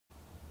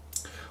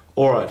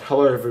Alright,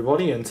 hello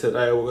everybody, and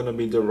today we're going to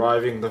be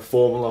deriving the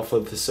formula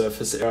for the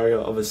surface area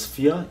of a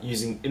sphere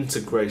using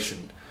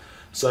integration.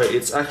 So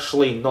it's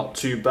actually not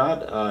too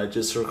bad, it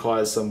just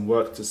requires some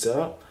work to set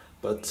up,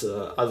 but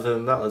other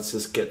than that, let's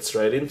just get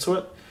straight into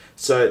it.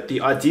 So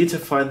the idea to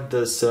find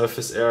the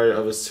surface area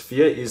of a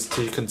sphere is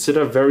to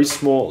consider very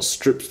small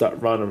strips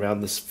that run around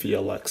the sphere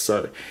like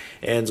so.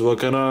 And we're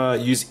going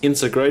to use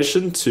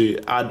integration to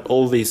add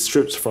all these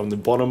strips from the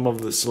bottom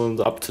of the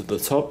cylinder up to the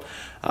top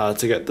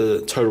to get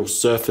the total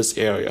surface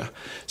area.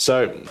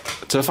 So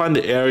to find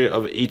the area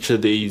of each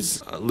of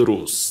these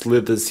little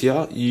slithers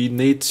here, you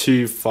need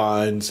to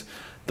find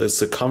the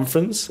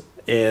circumference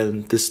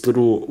and this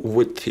little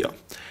width here.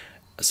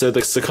 So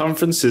the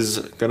circumference is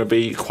going to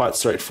be quite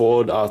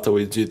straightforward after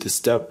we do this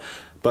step,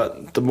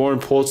 but the more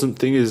important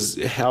thing is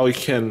how we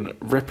can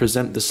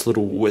represent this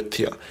little width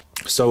here.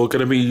 So we're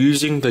going to be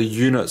using the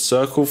unit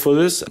circle for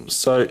this.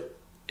 So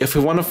if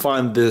we want to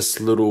find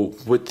this little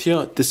width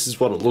here, this is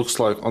what it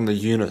looks like on the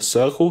unit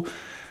circle.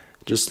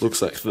 It just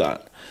looks like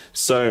that.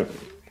 So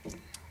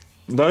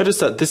notice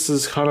that this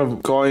is kind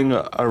of going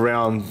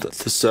around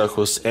the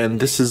circles, and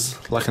this is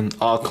like an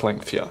arc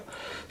length here.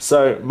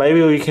 So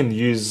maybe we can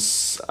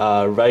use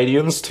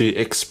radians to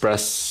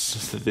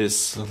express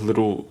this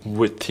little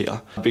width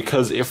here.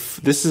 Because if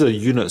this is a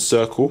unit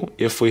circle,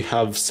 if we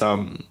have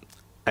some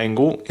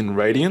angle in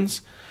radians,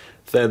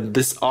 then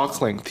this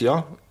arc length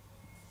here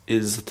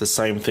is the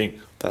same thing.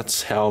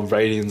 That's how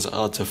radians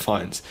are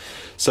defined.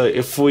 So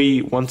if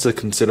we want to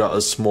consider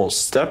a small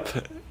step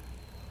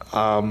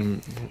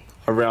around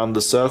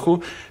the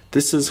circle,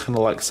 this is kind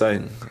of like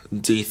saying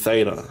d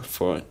theta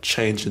for a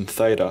change in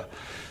theta.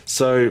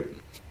 So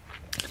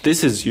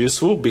this is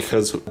useful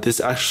because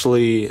this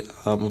actually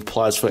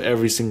applies for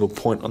every single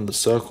point on the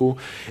circle.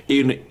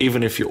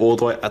 Even if you're all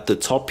the way at the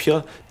top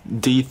here,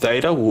 d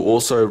theta will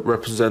also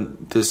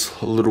represent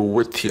this little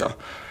width here.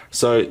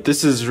 So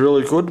this is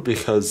really good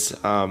because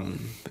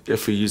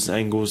if we use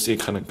angles, it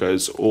kind of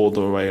goes all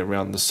the way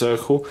around the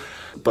circle.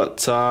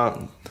 But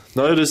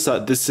notice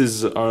that this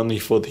is only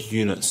for the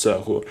unit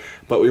circle,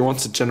 but we want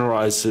to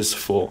generalize this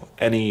for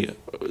any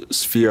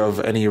sphere of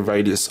any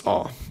radius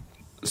r.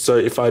 So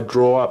if I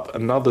draw up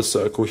another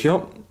circle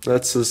here,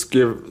 let's just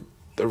give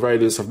the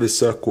radius of this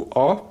circle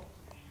r,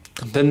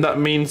 then that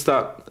means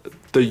that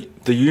the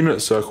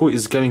unit circle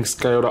is getting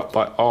scaled up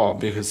by r,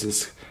 because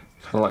it's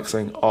kind of like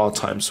saying r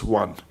times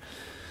 1.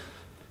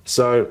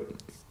 So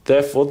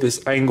therefore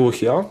this angle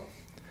here,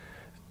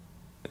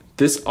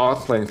 this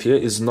arc length here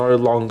is no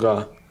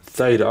longer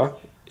theta,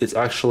 it's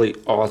actually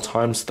r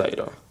times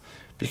theta,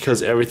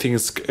 because everything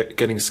is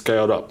getting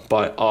scaled up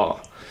by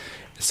r.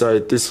 So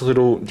this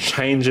little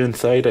change in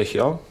theta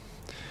here,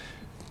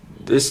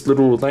 this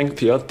little length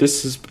here,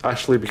 this is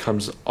actually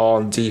becomes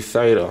r d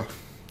theta.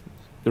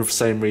 The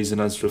same reason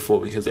as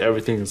before, because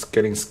everything is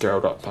getting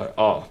scaled up by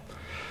r.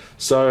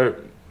 So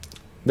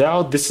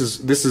now this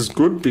is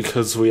good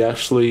because we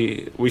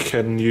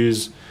can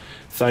use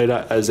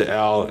theta as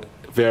our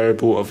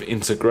variable of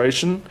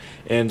integration,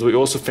 and we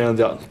also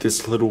found out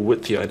this little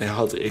width here and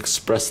how to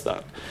express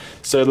that.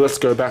 So let's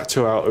go back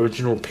to our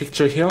original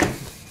picture here.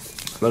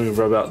 Let me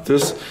rub out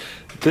this.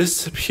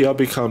 This here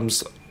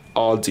becomes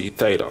r d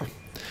theta.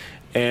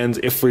 And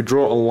if we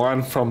draw a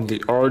line from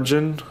the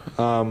origin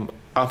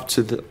up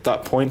to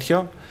that point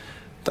here,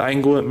 the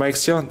angle it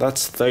makes here,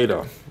 that's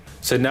theta.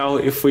 So now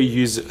if we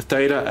use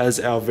theta as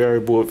our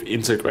variable of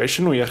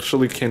integration, we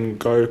actually can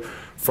go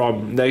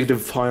from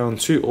negative pi on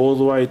 2 all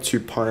the way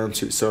to pi on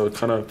 2. So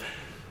kind of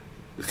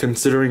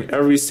considering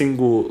every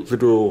single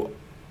little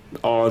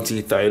r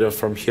d theta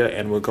from here,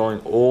 and we're going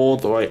all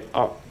the way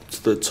up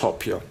to the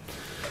top here.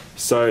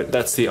 So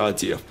that's the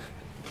idea.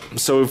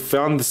 So we've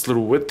found this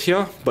little width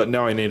here, but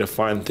now I need to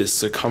find this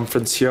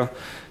circumference here.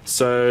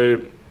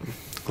 So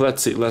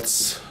let's see,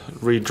 let's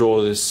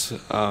redraw this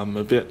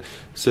a bit.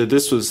 So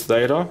this was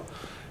theta.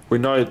 We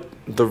know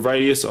the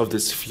radius of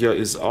this sphere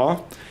is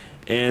r.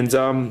 And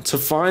to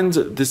find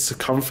this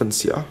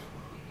circumference here,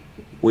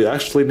 we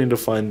actually need to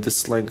find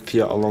this length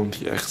here along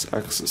the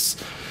x-axis.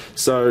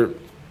 So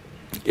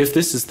if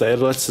this is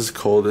theta, let's just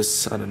call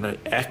this, I don't know,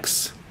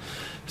 x.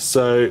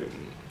 So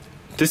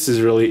this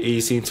is really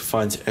easy to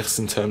find x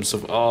in terms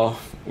of r.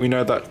 We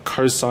know that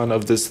cosine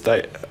of this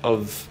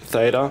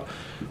theta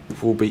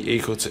will be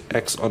equal to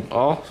x on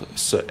r.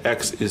 So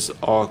x is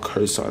r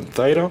cosine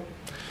theta.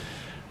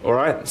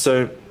 Alright,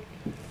 so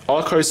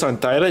r cosine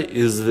theta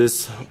is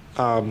this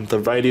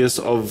the radius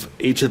of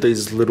each of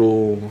these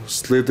little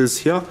slithers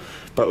here,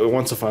 but we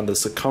want to find the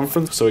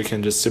circumference, so we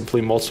can just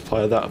simply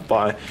multiply that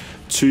by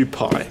 2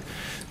 pi.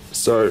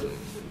 So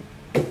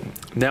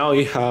now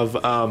you have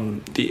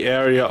the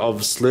area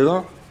of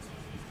slither.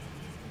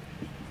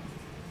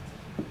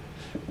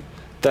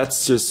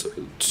 That's just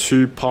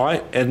 2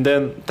 pi, and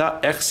then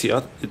that x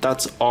here,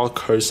 that's r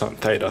cosine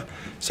theta.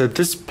 So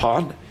this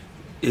part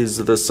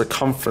is the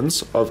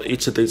circumference of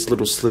each of these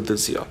little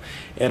slithers here,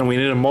 and we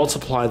need to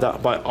multiply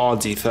that by r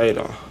d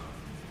theta.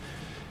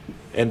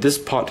 And this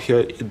part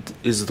here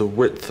is the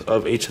width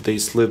of each of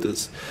these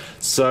slithers.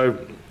 So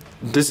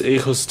this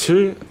equals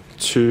to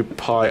 2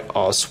 pi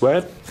r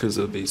squared, because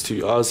of these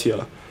two r's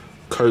here,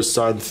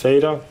 cosine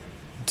theta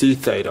d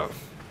theta.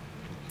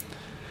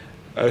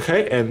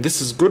 Okay, and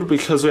this is good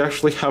because we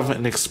actually have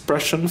an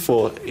expression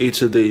for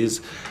each of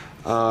these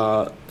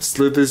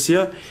slithers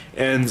here.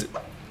 And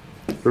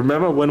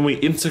remember, when we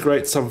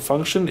integrate some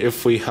function,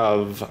 if we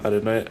have, I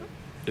don't know,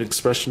 an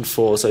expression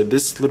for, say,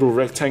 this little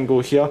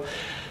rectangle here,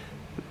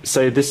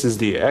 say this is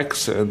the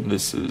x and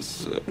this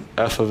is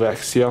f of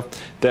x here,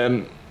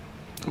 then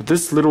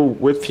this little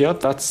width here,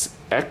 that's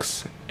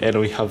x, and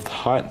we have the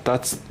height,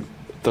 that's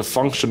the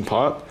function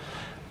part.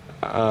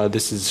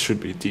 This should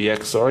be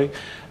dx, sorry.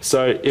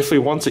 So if we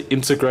want to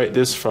integrate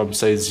this from,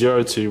 say,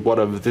 0 to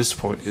whatever this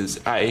point is,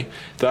 a,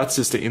 that's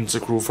just the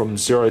integral from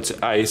 0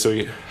 to a, so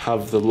you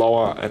have the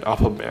lower and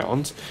upper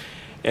bound,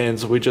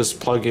 and we just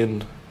plug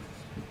in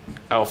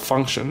our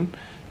function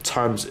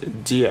times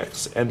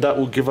dx, and that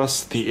will give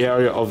us the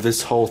area of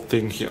this whole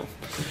thing here.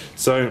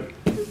 So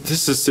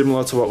this is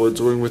similar to what we're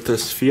doing with the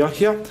sphere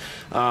here.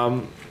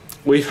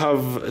 We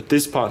have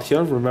this part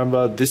here.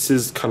 Remember, this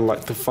is kind of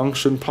like the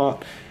function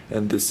part,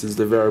 and this is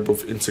the variable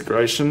of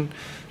integration.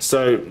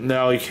 So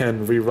now you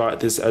can rewrite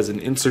this as an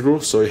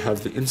integral. So we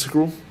have the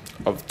integral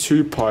of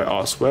 2 pi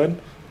r squared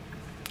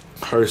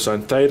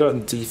cosine theta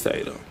and d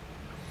theta.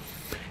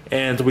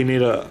 And we need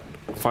to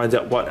find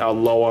out what our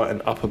lower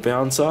and upper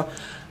bounds are.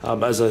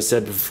 As I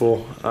said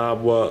before,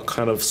 we're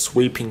kind of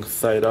sweeping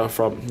theta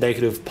from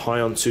negative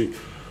pi on 2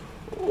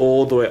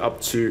 all the way up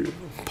to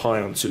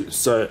pi on 2.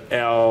 So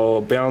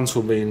our bounds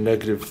will be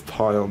negative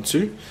pi on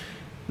 2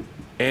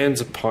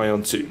 and pi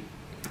on 2.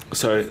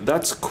 So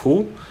that's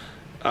cool.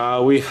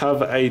 We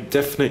have a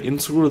definite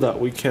integral that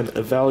we can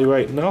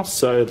evaluate now,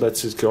 so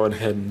let's just go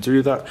ahead and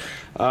do that.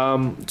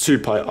 2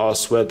 pi r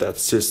squared,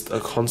 that's just a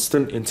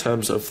constant in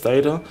terms of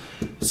theta,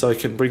 so I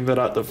can bring that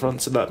out the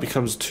front, so that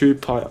becomes 2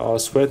 pi r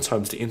squared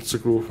times the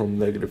integral from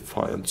negative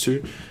pi on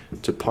 2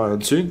 to pi on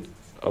 2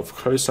 of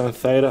cosine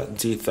theta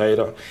d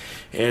theta.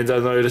 And I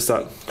noticed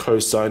that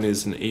cosine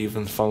is an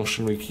even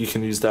function. You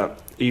can use that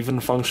even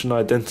function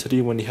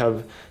identity when you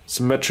have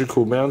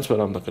symmetrical bounds, but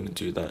I'm not going to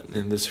do that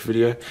in this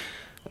video.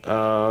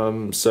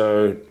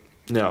 So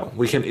now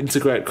we can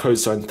integrate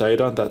cosine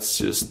theta.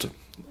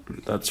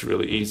 That's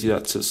really easy.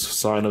 That's just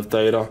sine of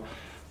theta.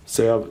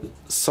 So you have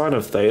sine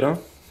of theta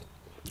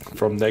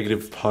from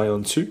negative pi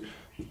on 2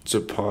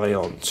 to pi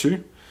on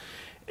 2,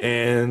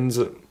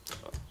 and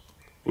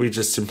we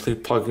just simply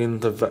plug in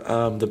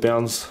the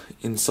bounds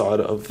inside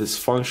of this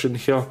function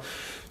here.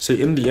 So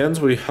in the end,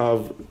 we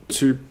have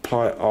 2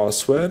 pi r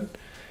squared.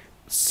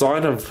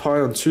 Sine of pi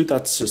on 2,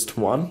 that's just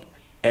 1.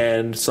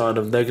 And sine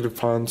of negative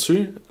pi on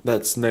 2,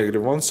 that's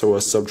negative 1. So we're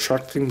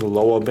subtracting the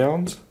lower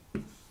bound.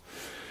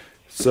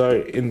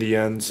 So in the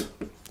end,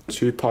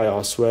 2 pi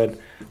r squared,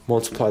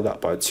 multiply that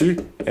by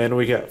 2, and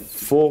we get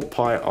 4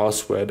 pi r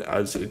squared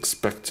as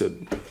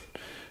expected.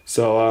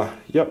 So,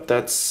 yep,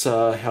 that's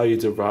how you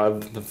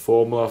derive the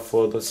formula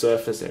for the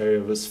surface area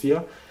of a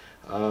sphere.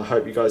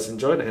 Hope you guys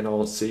enjoyed, and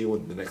I'll see you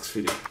in the next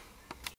video.